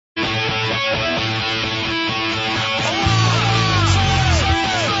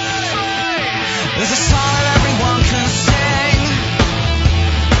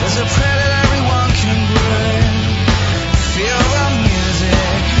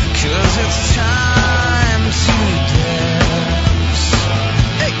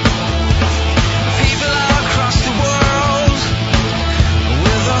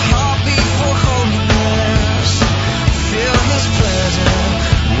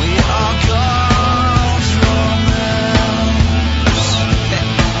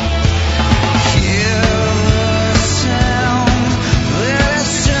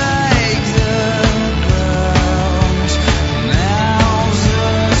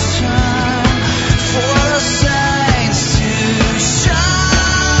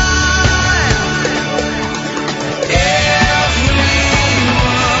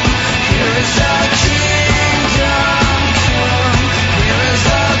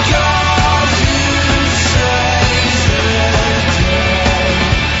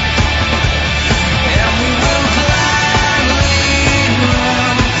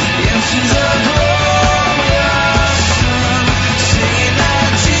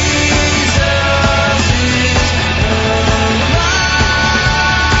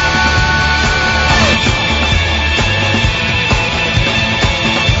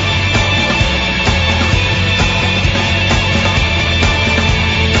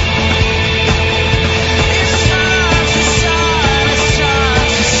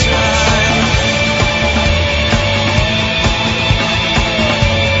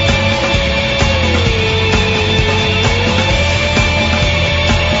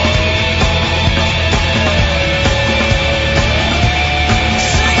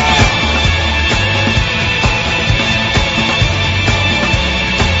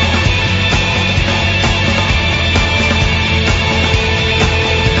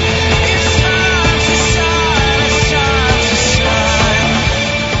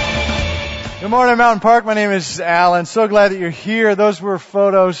morning, Mountain Park. My name is Alan. So glad that you're here. Those were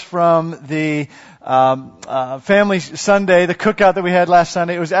photos from the Family Sunday, the cookout that we had last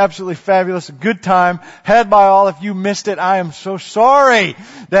Sunday. It was absolutely fabulous. A good time had by all. If you missed it, I am so sorry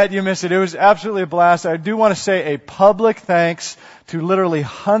that you missed it. It was absolutely a blast. I do want to say a public thanks to literally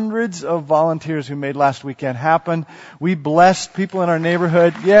hundreds of volunteers who made last weekend happen. We blessed people in our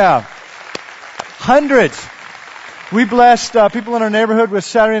neighborhood. Yeah. Hundreds. We blessed people in our neighborhood with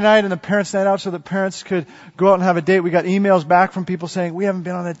Saturday night and the parents' night out so that parents could go out and have a date. We got emails back from people saying, we haven't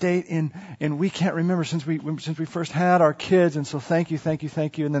been on a date in we can't remember since we first had our kids. And so thank you.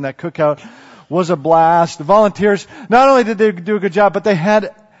 And then that cookout was a blast. The volunteers, not only did they do a good job, but they had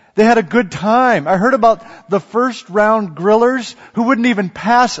a good time. I heard about the first round grillers who wouldn't even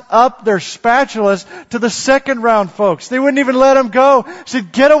pass up their spatulas to the second round folks. They wouldn't even let them go.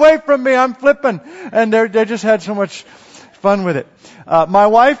 Said, get away from me, I'm flipping. And they just had so much fun with it. My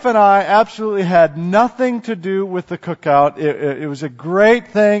wife and I absolutely had nothing to do with the cookout. It was a great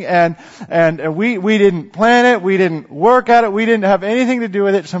thing, and we didn't plan it, we didn't work at it, we didn't have anything to do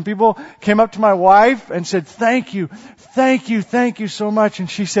with it. Some people came up to my wife and said, thank you so much. And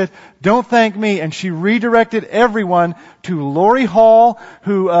she said, don't thank me. And she redirected everyone to Lori Hall,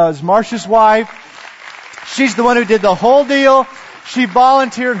 who is Marcia's wife. She's the one who did the whole deal. She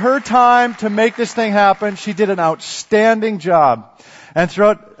volunteered her time to make this thing happen. She did an outstanding job. And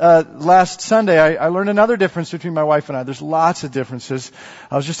throughout last Sunday, I learned another difference between my wife and I. There's lots of differences.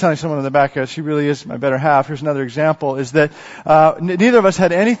 I was just telling someone in the back, she really is my better half. Here's another example, is that neither of us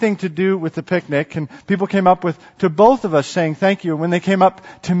had anything to do with the picnic. And people came up to both of us saying thank you. And when they came up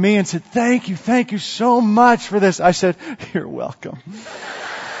to me and said, thank you so much for this, I said, you're welcome.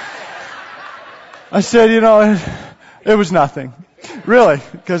 I said, it was nothing. Really,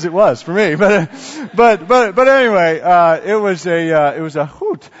 because it was for me. But anyway, it was a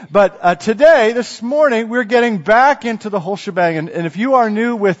hoot. But this morning, we're getting back into the whole shebang. And if you are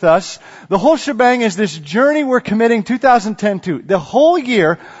new with us, the whole shebang is this journey we're committing 2010 to. The whole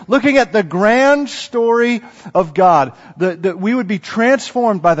year, looking at the grand story of God. That we would be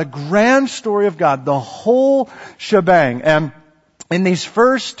transformed by the grand story of God. The whole shebang. And in these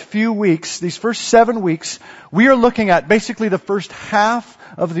first few weeks, these first 7 weeks, we are looking at basically the first half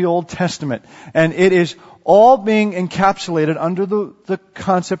of the Old Testament. And it is all being encapsulated under the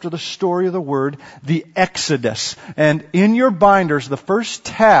concept of the story of the Word, the Exodus. And in your binders, the first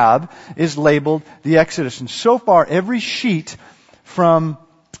tab is labeled the Exodus. And so far, every sheet from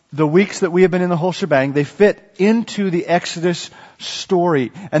the weeks that we have been in the whole shebang, they fit into the Exodus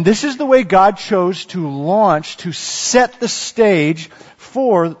story. And this is the way God chose to set the stage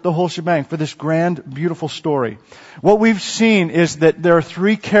for the whole shebang, for this grand, beautiful story. What we've seen is that there are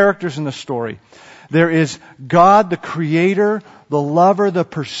three characters in the story. There is God, the Creator, the lover, the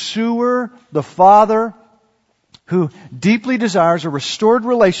pursuer, the Father, who deeply desires a restored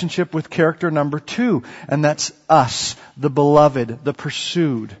relationship with character number 2. And that's us, the beloved, the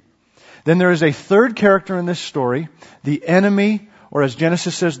pursued. Then there is a third character in this story, the enemy, or as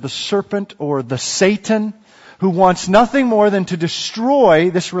Genesis says, the serpent or the Satan, who wants nothing more than to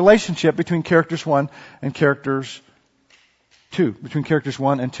destroy this relationship between characters 1 and characters 2. Between characters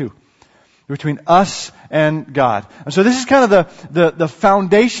 1 and 2. Between us and God. And so this is kind of the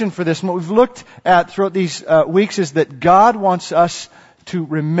foundation for this. And what we've looked at throughout these weeks is that God wants us to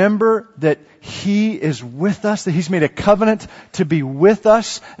remember that He is with us, that He's made a covenant to be with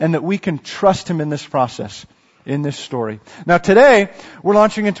us, and that we can trust Him in this process, in this story. Now today, we're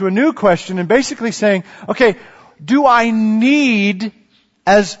launching into a new question and basically saying, okay, do I need,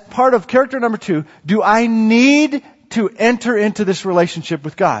 as part of character number 2, do I need to enter into this relationship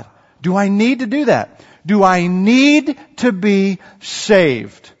with God? Do I need to do that? Do I need to be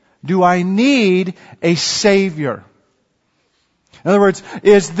saved? Do I need a Savior? In other words,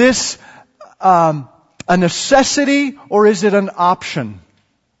 is this a necessity or is it an option?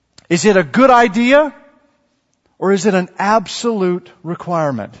 Is it a good idea or is it an absolute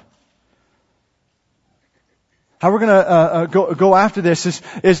requirement? How we're going to go after this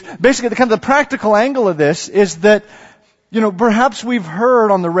is basically the kind of the practical angle of this is that, perhaps we've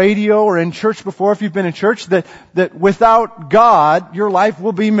heard on the radio or in church before, if you've been in church, that without God, your life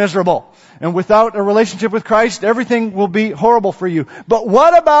will be miserable. And without a relationship with Christ, everything will be horrible for you. But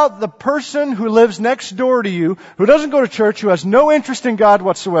what about the person who lives next door to you, who doesn't go to church, who has no interest in God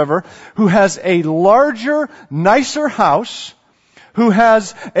whatsoever, who has a larger, nicer house, who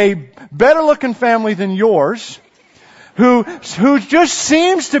has a better looking family than yours, who just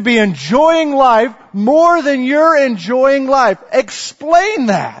seems to be enjoying life more than you're enjoying life? Explain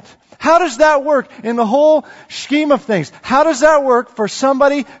that. How does that work in the whole scheme of things? How does that work for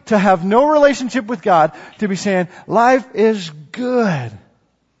somebody to have no relationship with God to be saying, life is good?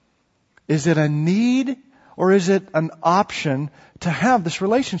 Is it a need or is it an option to have this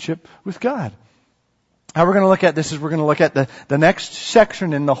relationship with God? How we're going to look at this is we're going to look at the next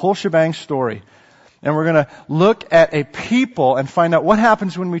section in the whole shebang story. And we're going to look at a people and find out what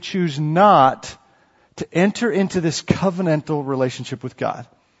happens when we choose not to enter into this covenantal relationship with God.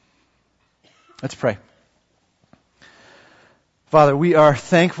 Let's pray. Father, we are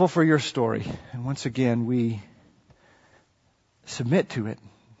thankful for your story. And once again, we submit to it.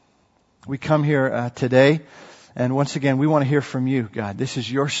 We come here today, and once again, we want to hear from you, God. This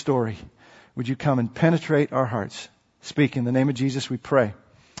is your story. Would you come and penetrate our hearts? Speak in the name of Jesus, we pray.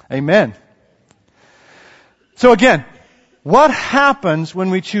 Amen. So again, what happens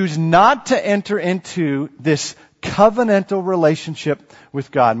when we choose not to enter into this covenantal relationship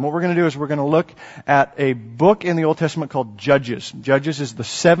with God? And what we're going to do is we're going to look at a book in the Old Testament called Judges. Judges is the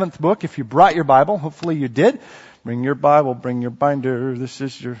 7th book. If you brought your Bible, hopefully you did. Bring your Bible, bring your binder. This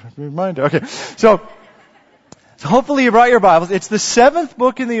is your reminder. Okay, so hopefully you brought your Bibles. It's the 7th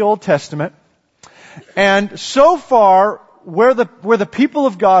book in the Old Testament. And so far, where the people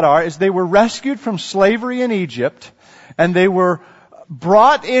of God are is they were rescued from slavery in Egypt, and they were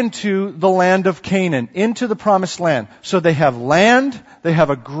brought into the land of Canaan, into the promised land. So they have land, they have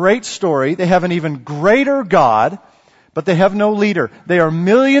a great story, they have an even greater God, but they have no leader. They are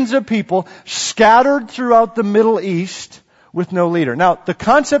millions of people scattered throughout the Middle East with no leader. Now, the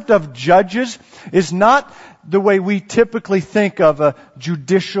concept of judges is not the way we typically think of a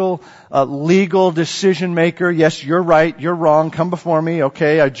judicial, legal decision maker. Yes, you're right, you're wrong, come before me,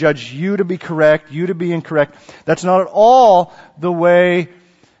 okay, I judge you to be correct, you to be incorrect. That's not at all the way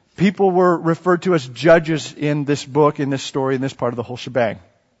people were referred to as judges in this book, in this story, in this part of the whole shebang.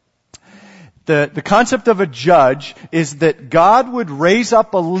 The concept of a judge is that God would raise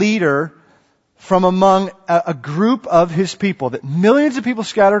up a leader from among a group of His people, that millions of people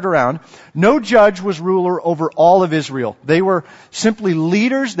scattered around. No judge was ruler over all of Israel. They were simply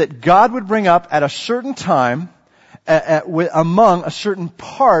leaders that God would bring up at a certain time among a certain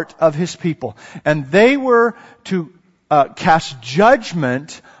part of His people. And they were to cast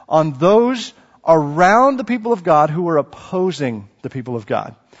judgment on those around the people of God who were opposing the people of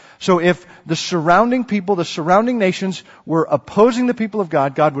God. So if the surrounding people, the surrounding nations were opposing the people of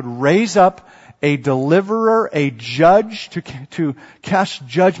God, God would raise up a deliverer, a judge to cast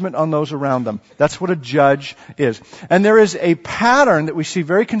judgment on those around them. That's what a judge is. And there is a pattern that we see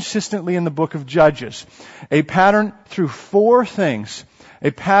very consistently in the book of Judges. A pattern through 4 things.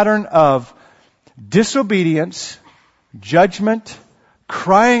 A pattern of disobedience, judgment,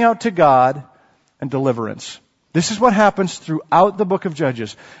 crying out to God, and deliverance. This is what happens throughout the book of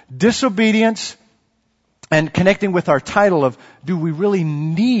Judges. Disobedience, and connecting with our title of, do we really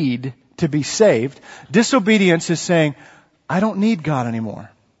need to be saved? Disobedience is saying, I don't need God anymore.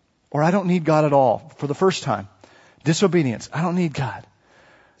 Or I don't need God at all for the first time. Disobedience, I don't need God.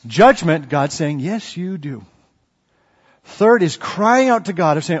 Judgment, God saying, yes, you do. Third is crying out to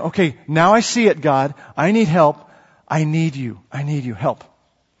God of saying, okay, now I see it, God. I need help. I need you. I need you. Help.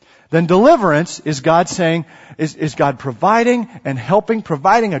 Then deliverance is God saying, is God providing and helping,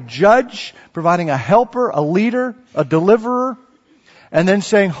 providing a judge, providing a helper, a leader, a deliverer, and then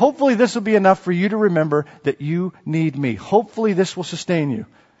saying, hopefully this will be enough for you to remember that you need me. Hopefully this will sustain you.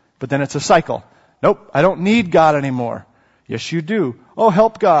 But then it's a cycle. Nope, I don't need God anymore. Yes, you do. Oh,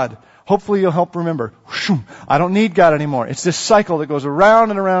 help God. Hopefully you'll help remember. I don't need God anymore. It's this cycle that goes around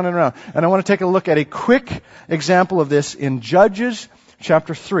and around and around. And I want to take a look at a quick example of this in Judges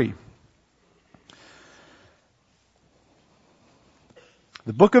chapter 3.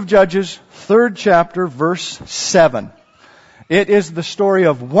 The book of Judges, 3rd chapter, verse 7. It is the story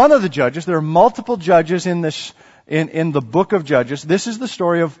of one of the judges. There are multiple judges in this, in the book of Judges. This is the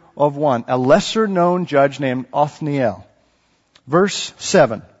story of one, a lesser known judge named Othniel. Verse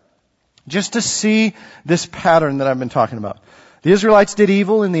 7. Just to see this pattern that I've been talking about. The Israelites did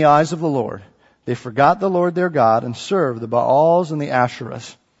evil in the eyes of the Lord. They forgot the Lord their God and served the Baals and the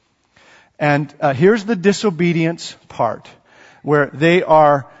Asherahs. And here's the disobedience part, where they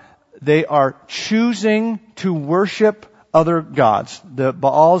are choosing to worship other gods. The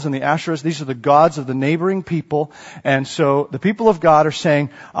Baals and the Asherahs, these are the gods of the neighboring people. And so the people of God are saying,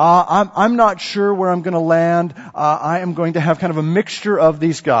 I'm not sure where I'm going to land. I am going to have kind of a mixture of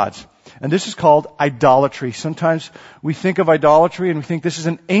these gods. And this is called idolatry. Sometimes we think of idolatry and we think this is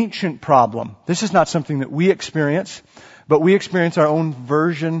an ancient problem. This is not something that we experience, but we experience our own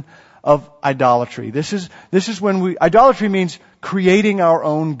version of idolatry. This is when idolatry means creating our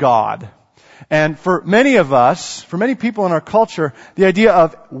own God. And for many of us, for many people in our culture, the idea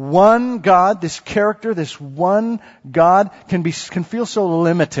of one God, this character, this one God can feel so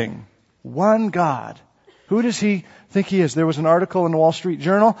limiting. One God. Who does he think he is? There was an article in the Wall Street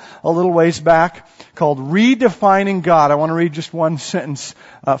Journal a little ways back called Redefining God. I want to read just one sentence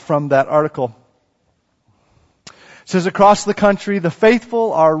from that article. It says, across the country, the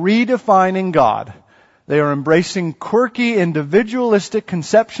faithful are redefining God. They are embracing quirky, individualistic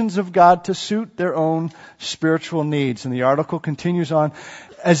conceptions of God to suit their own spiritual needs. And the article continues on,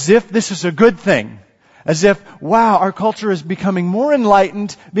 as if this is a good thing. As if, wow, our culture is becoming more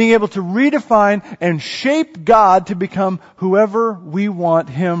enlightened, being able to redefine and shape God to become whoever we want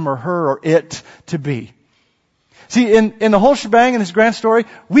him or her or it to be. See, in the whole shebang, in this grand story,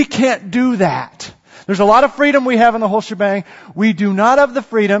 we can't do that. There's a lot of freedom we have in the whole shebang. We do not have the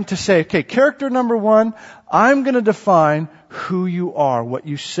freedom to say, okay, character number one, I'm going to define who you are, what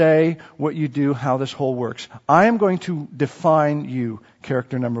you say, what you do, how this whole works. I am going to define you,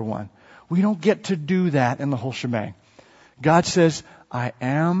 character number one. We don't get to do that in the whole shebang. God says, I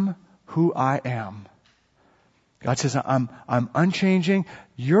am who I am. God says, I'm unchanging.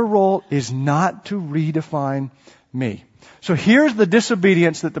 Your role is not to redefine me. So here's the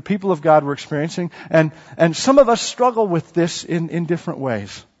disobedience that the people of God were experiencing, and some of us struggle with this in different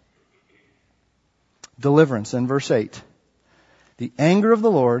ways. Deliverance in verse 8. The anger of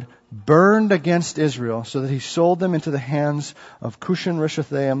the Lord burned against Israel, so that he sold them into the hands of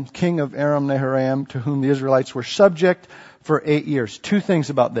Cushan-Rishathaim, king of Aram-Naharaim, to whom the Israelites were subject for 8 years. Two things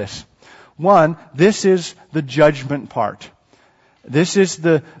about this. One, this is the judgment part. This is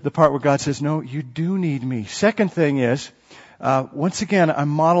the part where God says, no, you do need me. Second thing is, once again, I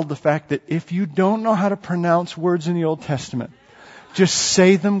modeled the fact that if you don't know how to pronounce words in the Old Testament, just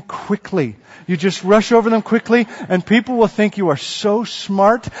say them quickly. You just rush over them quickly, and people will think you are so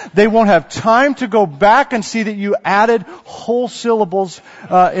smart. They won't have time to go back and see that you added whole syllables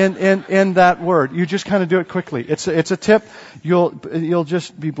in that word. You just kind of do it quickly. It's a tip. You'll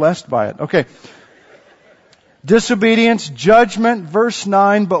just be blessed by it. Okay. Disobedience, judgment, verse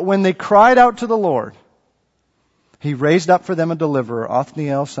 9. But when they cried out to the Lord, he raised up for them a deliverer,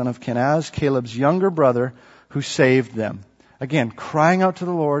 Othniel, son of Kenaz, Caleb's younger brother, who saved them. Again, crying out to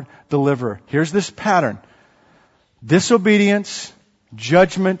the Lord, deliverer. Here's this pattern. Disobedience,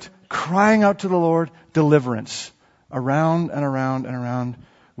 judgment, crying out to the Lord, deliverance. Around and around and around,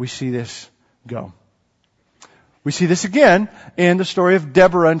 we see this go. We see this again in the story of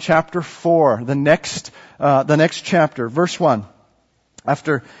Deborah in chapter 4, the next chapter, verse 1.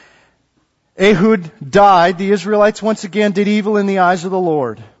 After Ehud died, the Israelites once again did evil in the eyes of the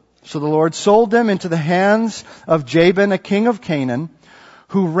Lord. So the Lord sold them into the hands of Jabin, a king of Canaan,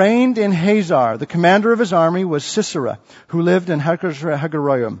 who reigned in Hazar. The commander of his army was Sisera, who lived in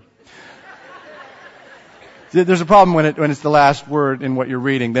Hagoroyim. There's a problem when it's the last word in what you're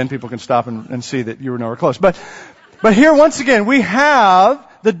reading. Then people can stop and see that you were nowhere close. But here, once again, we have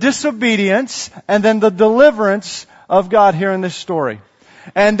the disobedience and then the deliverance of God here in this story.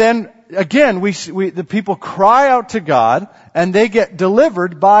 And then again, the people cry out to God, and they get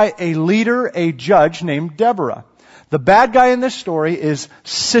delivered by a leader, a judge named Deborah. The bad guy in this story is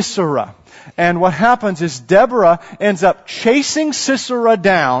Sisera. And what happens is Deborah ends up chasing Sisera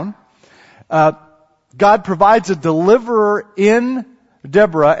down. God provides a deliverer in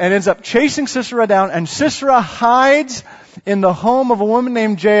Deborah and ends up chasing Sisera down, and Sisera hides in the home of a woman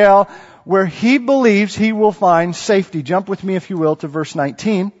named Jael, where he believes he will find safety. Jump with me, if you will, to verse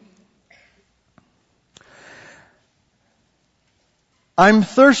 19. I'm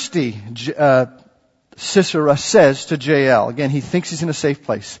thirsty, Sisera says to Jael. Again, he thinks he's in a safe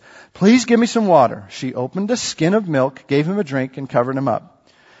place. Please give me some water. She opened a skin of milk, gave him a drink, and covered him up.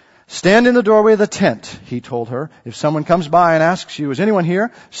 Stand in the doorway of the tent, he told her. If someone comes by and asks you, is anyone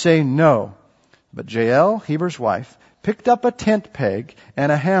here? Say no. But Jael, Heber's wife, picked up a tent peg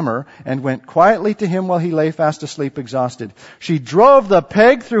and a hammer and went quietly to him while he lay fast asleep, exhausted. She drove the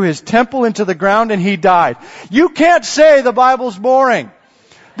peg through his temple into the ground, and he died. You can't say the Bible's boring.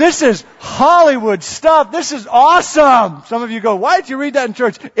 This is Hollywood stuff. This is awesome. Some of you go, why did you read that in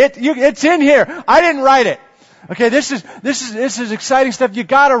church? It's in here. I didn't write it. Okay, this is exciting stuff. You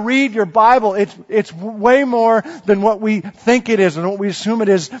got to read your Bible. It's way more than what we think it is and what we assume it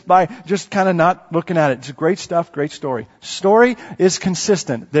is by just kind of not looking at it. It's great stuff, great story. Story is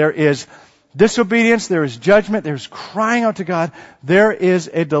consistent. There is disobedience, there is judgment, there's crying out to God, there is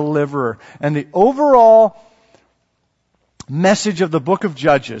a deliverer. And the overall message of the book of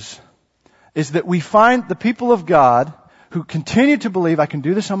Judges is that we find the people of God who continue to believe I can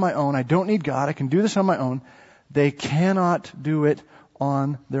do this on my own, I don't need God, I can do this on my own, they cannot do it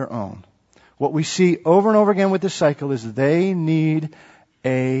on their own. What we see over and over again with this cycle is they need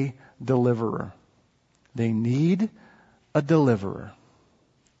a deliverer. They need a deliverer.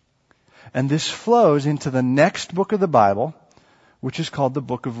 And this flows into the next book of the Bible, which is called the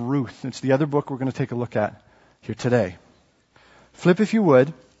book of Ruth. It's the other book we're going to take a look at here today. Flip, if you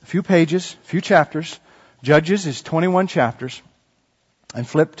would, a few pages, a few chapters. Judges is 21 chapters. And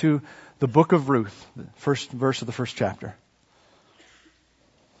flip to the book of Ruth, the first verse of the first chapter.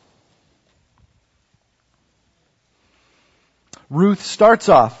 Ruth starts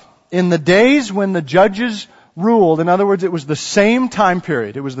off, in the days when the judges ruled. In other words, it was the same time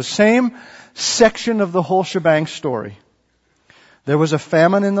period. It was the same section of the whole shebang story. There was a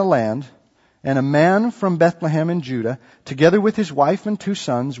famine in the land, and a man from Bethlehem in Judah, together with his wife and 2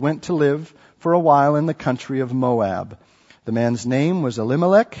 sons, went to live for a while in the country of Moab. The man's name was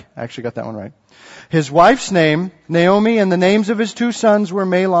Elimelech. I actually got that one right. His wife's name, Naomi, and the names of his 2 sons were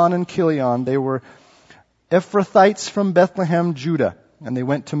Mahlon and Chilion. They were Ephrathites from Bethlehem, Judah, and they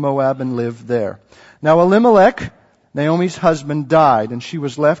went to Moab and lived there. Now Elimelech, Naomi's husband, died, and she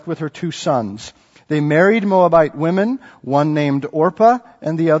was left with her 2 sons. They married Moabite women, one named Orpah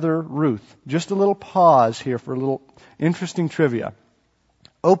and the other Ruth. Just a little pause here for a little interesting trivia.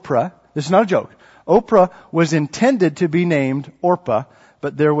 Oprah, this is not a joke, Oprah was intended to be named Orpah,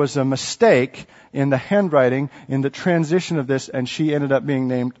 but there was a mistake in the handwriting, in the transition of this, and she ended up being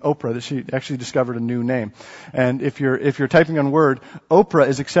named Oprah, that she actually discovered a new name. And if you're typing on Word, Oprah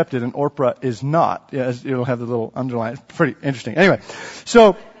is accepted and Orpah is not. Yeah, it'll have the little underline. It's pretty interesting. Anyway,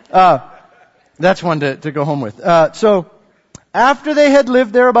 so that's one to go home with. So after they had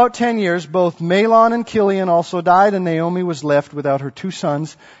lived there about 10 years, both Mahlon and Chilion also died, and Naomi was left without her 2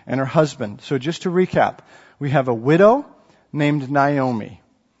 sons and her husband. So just to recap, we have a widow named Naomi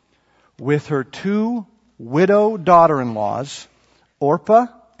with her 2 widow daughter-in-laws, Orpah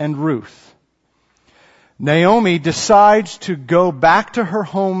and Ruth. Naomi decides to go back to her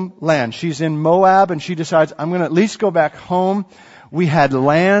homeland. She's in Moab, and she decides, I'm going to at least go back home. We had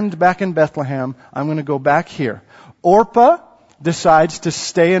land back in Bethlehem. I'm going to go back here. Orpah decides to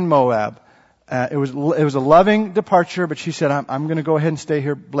stay in Moab. It was a loving departure, but she said, I'm going to go ahead and stay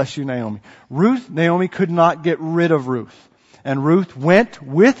here. Bless you, Naomi. Naomi could not get rid of Ruth. And Ruth went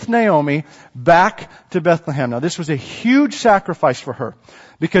with Naomi back to Bethlehem. Now, this was a huge sacrifice for her,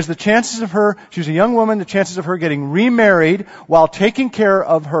 because the chances of her, she was a young woman, the chances of her getting remarried while taking care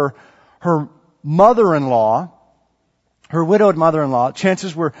of her mother-in-law, her widowed mother-in-law,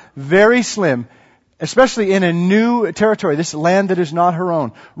 chances were very slim, especially in a new territory, this land that is not her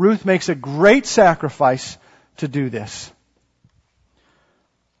own. Ruth makes a great sacrifice to do this.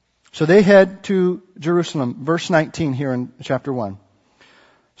 So they head to Jerusalem. Verse 19 here in chapter 1.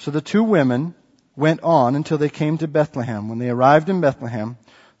 So the 2 women went on until they came to Bethlehem. When they arrived in Bethlehem,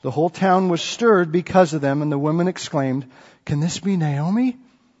 the whole town was stirred because of them, and the women exclaimed, "Can this be Naomi?"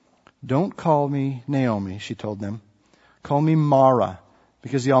 "Don't call me Naomi," she told them. "Call me Mara,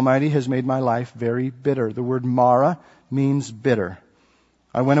 because the Almighty has made my life very bitter." The word Mara means bitter.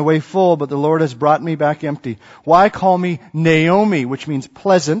 "I went away full, but the Lord has brought me back empty. Why call me Naomi, which means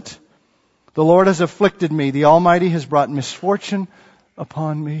pleasant? The Lord has afflicted me. The Almighty has brought misfortune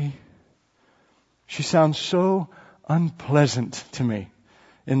upon me." She sounds so unpleasant to me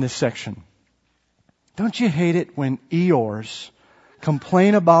in this section. Don't you hate it when Eeyores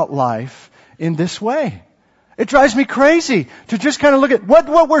complain about life in this way? It drives me crazy to just kind of look at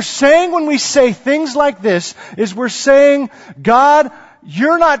what we're saying when we say things like this is we're saying, God,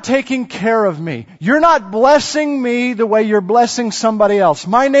 you're not taking care of me. You're not blessing me the way you're blessing somebody else.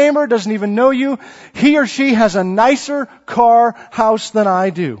 My neighbor doesn't even know you. He or she has a nicer car, house than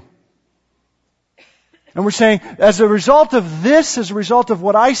I do. And we're saying, as a result of this, as a result of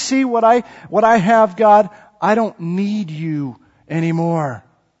what I see, what I have, God, I don't need you anymore.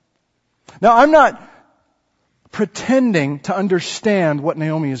 Now, I'm not pretending to understand what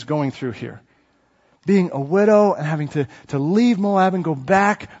Naomi is going through here. Being a widow and having to leave Moab and go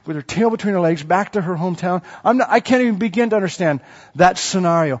back with her tail between her legs back to her hometown. I can't even begin to understand that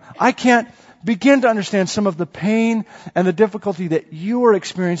scenario. I can't begin to understand some of the pain and the difficulty that you are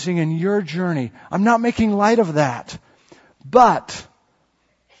experiencing in your journey. I'm not making light of that. But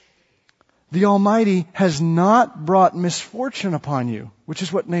the Almighty has not brought misfortune upon you, which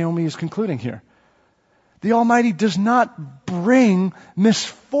is what Naomi is concluding here. The Almighty does not bring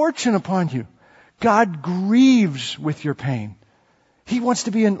misfortune upon you. God grieves with your pain. He wants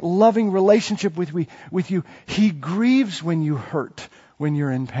to be in loving relationship with you. He grieves when you hurt, when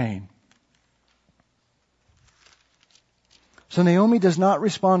you're in pain. So Naomi does not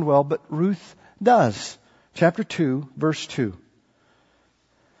respond well, but Ruth does. Chapter 2, verse 2.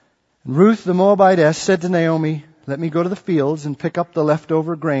 Ruth the Moabitess said to Naomi, "Let me go to the fields and pick up the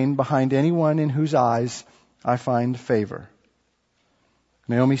leftover grain behind anyone in whose eyes I find favor."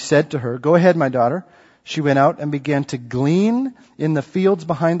 Naomi said to her, "Go ahead, my daughter." She went out and began to glean in the fields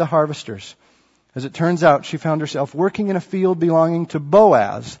behind the harvesters. As it turns out, she found herself working in a field belonging to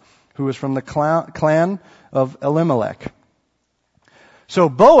Boaz, who was from the clan of Elimelech. So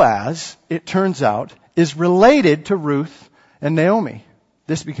Boaz, it turns out, is related to Ruth and Naomi.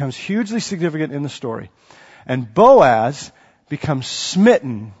 This becomes hugely significant in the story. And Boaz becomes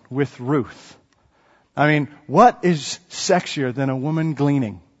smitten with Ruth. I mean, what is sexier than a woman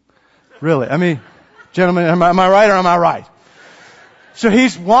gleaning? Really? I mean, gentlemen, am I right or am I right? So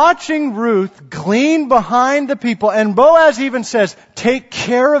he's watching Ruth glean behind the people, and Boaz even says, "Take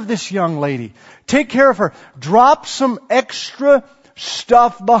care of this young lady. Take care of her. Drop some extra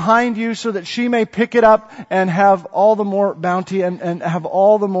stuff behind you so that she may pick it up and have all the more bounty and have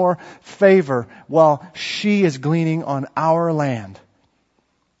all the more favor while she is gleaning on our land."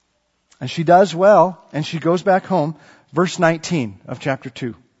 And she does well, and she goes back home. Verse 19 of chapter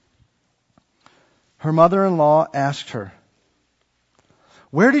 2. Her mother-in-law asked her,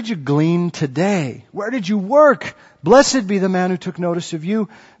 "Where did you glean today? Where did you work? Blessed be the man who took notice of you."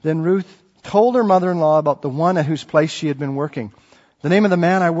 Then Ruth told her mother-in-law about the one at whose place she had been working. "The name of the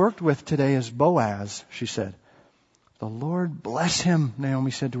man I worked with today is Boaz," she said. "The Lord bless him,"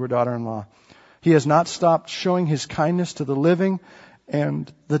 Naomi said to her daughter-in-law. "He has not stopped showing his kindness to the living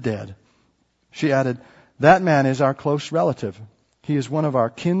and the dead." She added, "That man is our close relative. He is one of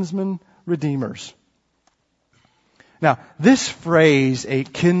our kinsman redeemers." Now, this phrase, a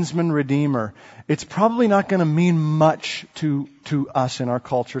kinsman redeemer, it's probably not going to mean much to us in our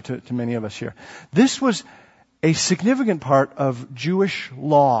culture, to many of us here. This was a significant part of Jewish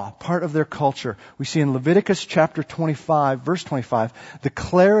law, part of their culture. We see in Leviticus chapter 25, verse 25, the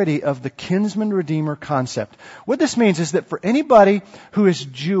clarity of the kinsman redeemer concept. What this means is that for anybody who is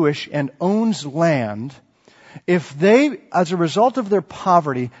Jewish and owns land, if they, as a result of their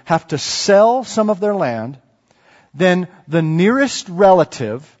poverty, have to sell some of their land, then the nearest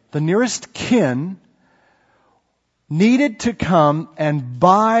relative, the nearest kin, needed to come and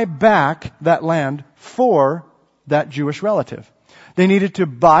buy back that land for that Jewish relative. They needed to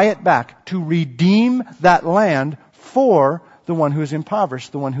buy it back, to redeem that land for the one who is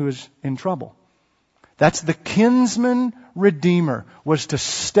impoverished, the one who is in trouble. That's the kinsman redeemer, was to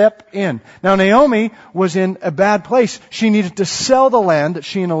step in. Now Naomi was in a bad place. She needed to sell the land that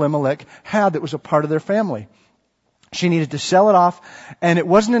she and Elimelech had that was a part of their family. She needed to sell it off, and it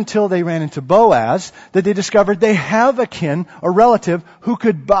wasn't until they ran into Boaz that they discovered they have a kin, a relative, who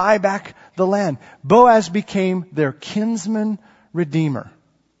could buy back the land. Boaz became their kinsman redeemer.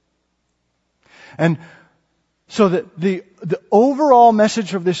 And so the overall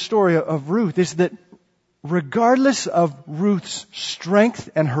message of this story of Ruth is that regardless of Ruth's strength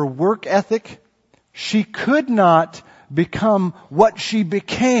and her work ethic, she could not become what she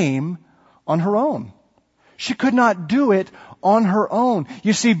became on her own. She could not do it on her own.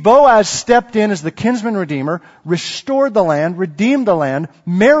 You see, Boaz stepped in as the kinsman redeemer, restored the land, redeemed the land,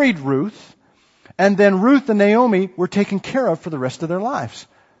 married Ruth, and then Ruth and Naomi were taken care of for the rest of their lives.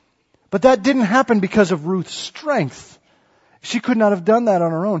 But that didn't happen because of Ruth's strength. She could not have done that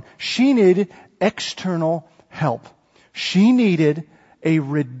on her own. She needed external help. She needed a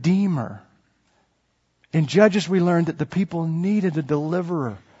redeemer. In Judges, we learned that the people needed a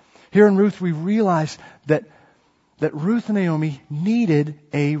deliverer. Here in Ruth, we realize that Ruth and Naomi needed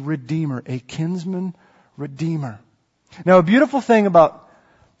a redeemer, a kinsman redeemer. Now, a beautiful thing about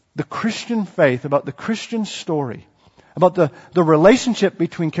the Christian faith, about the Christian story, about the relationship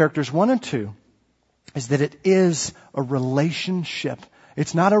between characters 1 and 2, is that it is a relationship.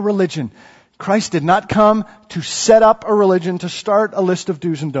 It's not a religion. Christ did not come to set up a religion, to start a list of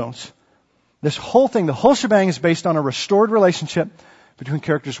do's and don'ts. This whole thing, the whole shebang, is based on a restored relationship between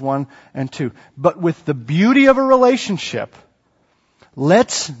characters 1 and 2. But with the beauty of a relationship,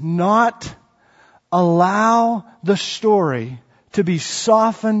 let's not allow the story to be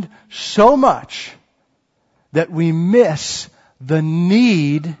softened so much that we miss the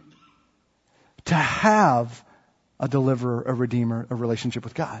need to have a deliverer, a redeemer, a relationship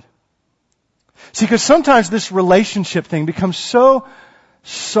with God. See, because sometimes this relationship thing becomes so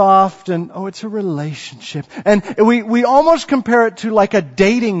soft and, it's a relationship. And we almost compare it to like a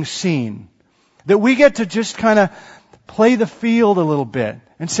dating scene. That we get to just kind of play the field a little bit.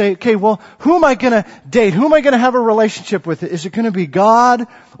 and say, okay, well, who am I going to date? Who am I going to have a relationship with? Is it going to be God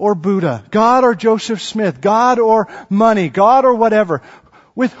or Buddha? God or Joseph Smith? God or money? God or whatever?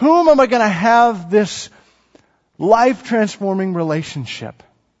 With whom am I going to have this life-transforming relationship?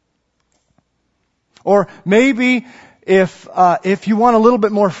 Or maybe if you want a little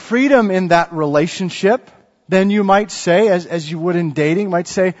bit more freedom in that relationship, then you might say, as you would in dating, might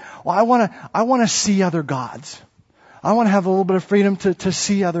say, well, I want to see other gods. I want to have a little bit of freedom to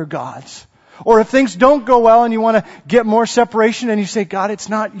see other gods. Or if things don't go well and you want to get more separation and you say, God, it's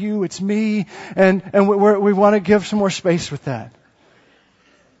not you, it's me, and we want to give some more space with that.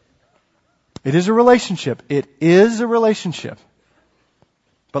 It is a relationship. It is a relationship.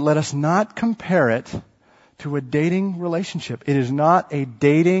 But let us not compare it to a dating relationship. It is not a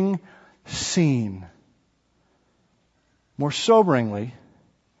dating scene. More soberingly,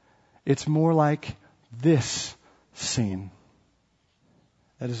 it's more like this scene.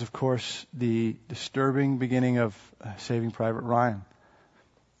 That is, of course, the disturbing beginning of Saving Private Ryan.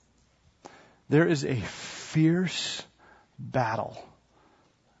 There is a fierce battle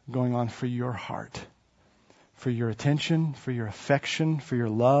going on for your heart, for your attention, for your affection, for your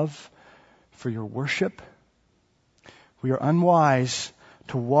love, for your worship. We are unwise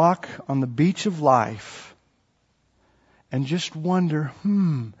to walk on the beach of life and just wonder,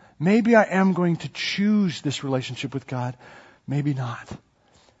 maybe I am going to choose this relationship with God. Maybe not.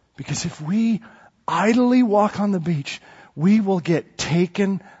 Because if we idly walk on the beach, we will get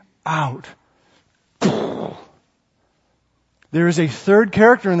taken out. There is a third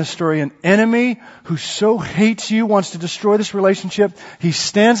character in the story, an enemy who so hates you, wants to destroy this relationship. He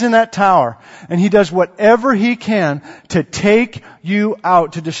stands in that tower and he does whatever he can to take you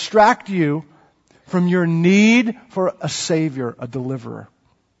out, to distract you from your need for a Savior, a deliverer.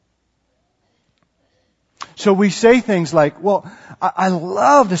 So we say things like, well, I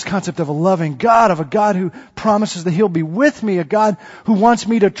love this concept of a loving God, of a God who promises that He'll be with me, a God who wants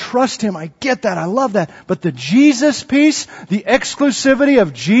me to trust Him. I get that. I love that. But the Jesus piece, the exclusivity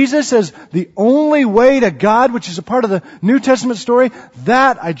of Jesus as the only way to God, which is a part of the New Testament story,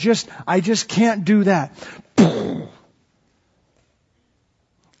 that I just can't do that.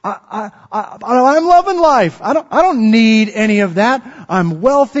 I'm loving life. I don't need any of that. I'm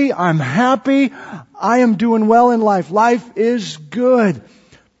wealthy. I'm happy. I am doing well in life. Life is good.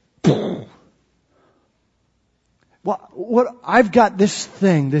 Well, I've got this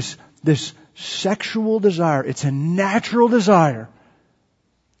thing, this sexual desire. It's a natural desire.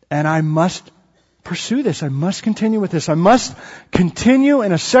 And I must pursue this. I must continue with this. I must continue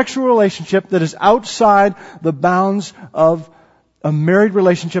in a sexual relationship that is outside the bounds of a married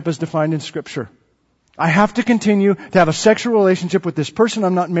relationship as defined in Scripture. I have to continue to have a sexual relationship with this person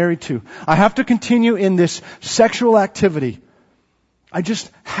I'm not married to. I have to continue in this sexual activity. I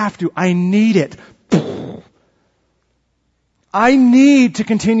just have to. I need it. I need to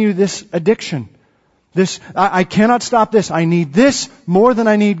continue this addiction. I cannot stop this. I need this more than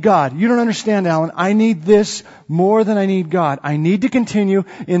I need God. You don't understand, Alan. I need this more than I need God. I need to continue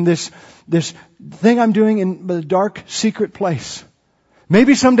in this thing I'm doing in the dark, secret place.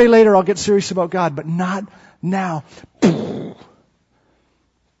 Maybe someday later I'll get serious about God, but not now.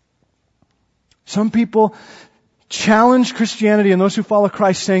 Some people challenge Christianity and those who follow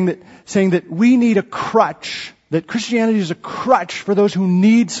Christ saying that we need a crutch, that Christianity is a crutch for those who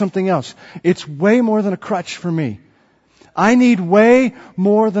need something else. It's way more than a crutch for me. I need way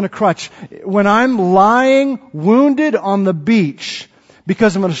more than a crutch. When I'm lying wounded on the beach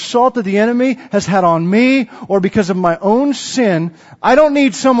because of an assault that the enemy has had on me or because of my own sin, I don't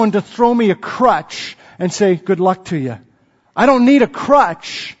need someone to throw me a crutch and say, good luck to you. I don't need a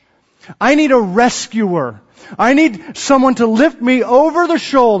crutch. I need a rescuer. I need someone to lift me over the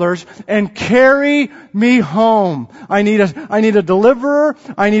shoulders and carry me home. I need a deliverer.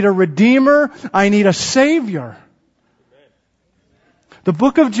 I need a redeemer. I need a savior. The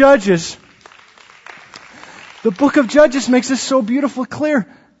book of Judges makes this so beautifully clear.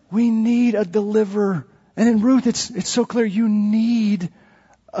 We need a deliverer. And in Ruth, it's so clear. You need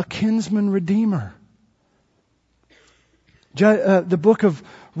a kinsman redeemer. The book of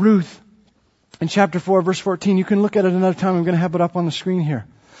Ruth, in chapter 4, verse 14, you can look at it another time. I'm going to have it up on the screen here.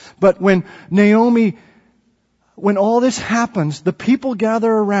 But when all this happens, the people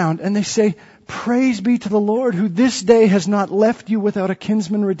gather around and they say, praise be to the Lord who this day has not left you without a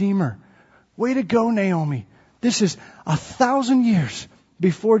kinsman redeemer. Way to go, Naomi. This is 1,000 years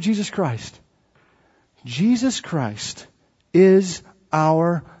before Jesus Christ. Jesus Christ is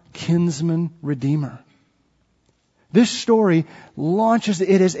our kinsman redeemer. This story launches,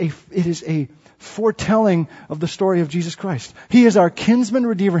 it is a foretelling of the story of Jesus Christ. He is our kinsman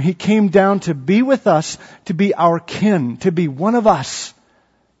redeemer. He came down to be with us, to be our kin, to be one of us,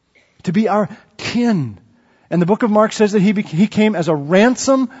 to be our kin. And the book of Mark says that he came as a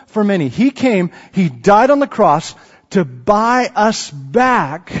ransom for many. He died on the cross to buy us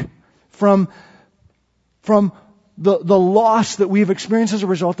back from the loss that we've experienced as a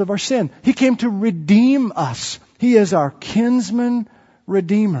result of our sin. He came to redeem us. He is our kinsman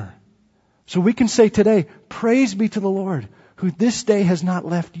redeemer. So we can say today, praise be to the Lord, who this day has not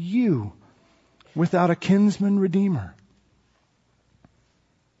left you without a kinsman redeemer.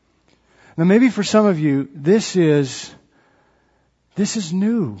 Now maybe for some of you, this is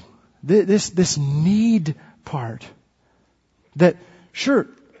new. This need part. That, sure,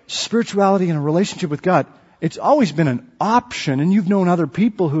 spirituality and a relationship with God, it's always been an option, and you've known other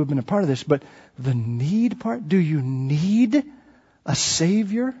people who have been a part of this, but the need part, do you need a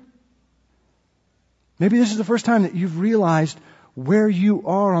Savior? Maybe this is the first time that you've realized where you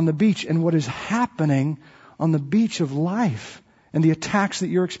are on the beach and what is happening on the beach of life and the attacks that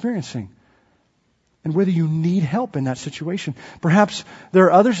you're experiencing, and whether you need help in that situation. Perhaps there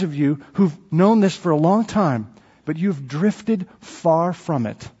are others of you who've known this for a long time, but you've drifted far from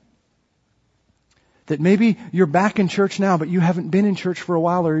it. That maybe you're back in church now, but you haven't been in church for a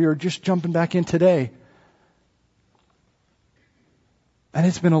while, or you're just jumping back in today. And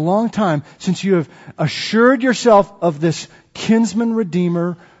it's been a long time since you have assured yourself of this kinsman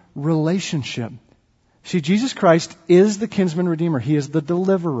redeemer relationship. See, Jesus Christ is the kinsman redeemer. He is the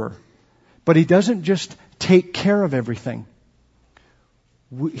deliverer. But He doesn't just take care of everything.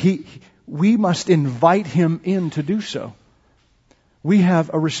 We must invite Him in to do so. We have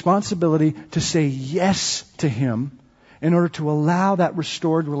a responsibility to say yes to Him in order to allow that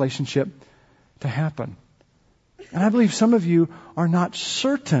restored relationship to happen. And I believe some of you are not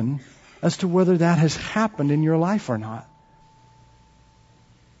certain as to whether that has happened in your life or not.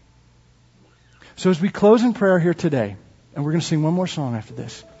 So as we close in prayer here today, and we're going to sing one more song after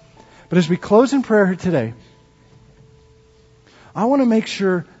this, but as we close in prayer here today, I want to make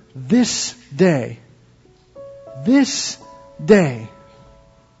sure this day,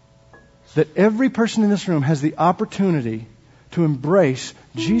 that every person in this room has the opportunity to embrace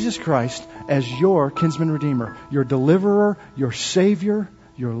Jesus Christ as your kinsman redeemer, your deliverer, your Savior,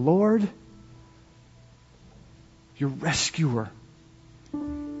 your Lord, your rescuer. So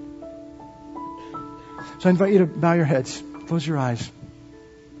I invite you to bow your heads, close your eyes.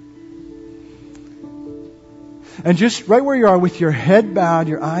 And just right where you are with your head bowed,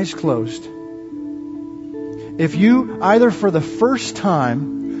 your eyes closed, if you, either for the first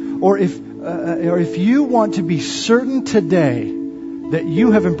time, or if you want to be certain today that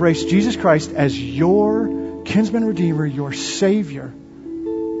you have embraced Jesus Christ as your kinsman redeemer, your Savior,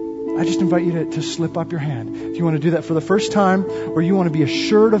 I just invite you to slip up your hand. If you want to do that for the first time, or you want to be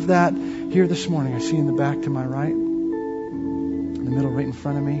assured of that here this morning. I see in the back to my right, in the middle right in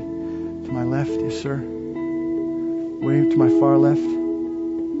front of me, to my left, yes sir. Way to my far left.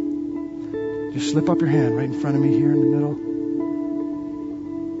 Just slip up your hand right in front of me here in the middle.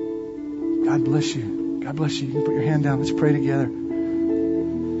 God bless you. God bless you. You can put your hand down. Let's pray together.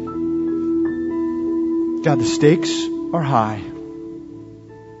 God, the stakes are high.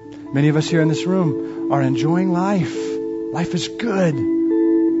 Many of us here in this room are enjoying life. Life is good.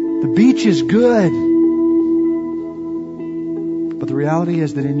 The beach is good. But the reality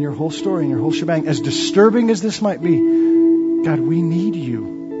is that in your whole story, in your whole shebang, as disturbing as this might be, God, we need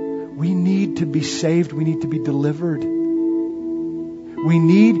you. We need to be saved. We need to be delivered. We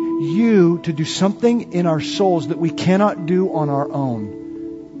need you to do something in our souls that we cannot do on our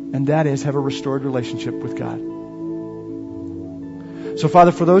own. And that is have a restored relationship with God. So,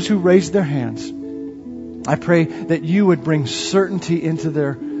 Father, for those who raised their hands, I pray that you would bring certainty into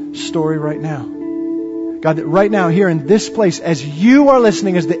their story right now. God, that right now here in this place, as you are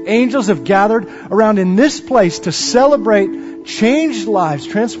listening, as the angels have gathered around in this place to celebrate changed lives,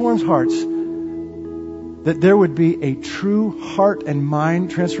 transformed hearts, that there would be a true heart and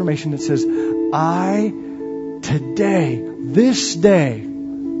mind transformation that says, today, this day,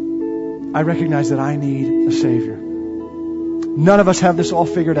 I recognize that I need a Savior. None of us have this all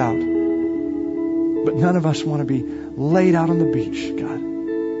figured out. But none of us want to be laid out on the beach, God.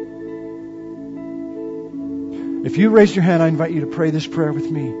 If you raised your hand, I invite you to pray this prayer with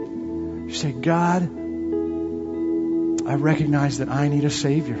me. You say, God, I recognize that I need a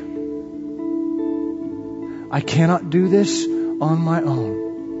Savior. I cannot do this on my own.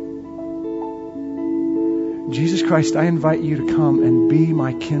 Jesus Christ, I invite you to come and be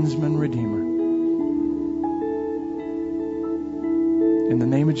my kinsman redeemer. In the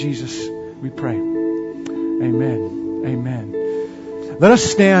name of Jesus, We pray. Amen. Amen. Let us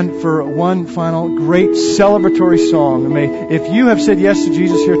stand for one final great celebratory song. If you have said yes to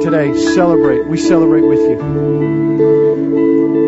Jesus here today, celebrate. We celebrate with you.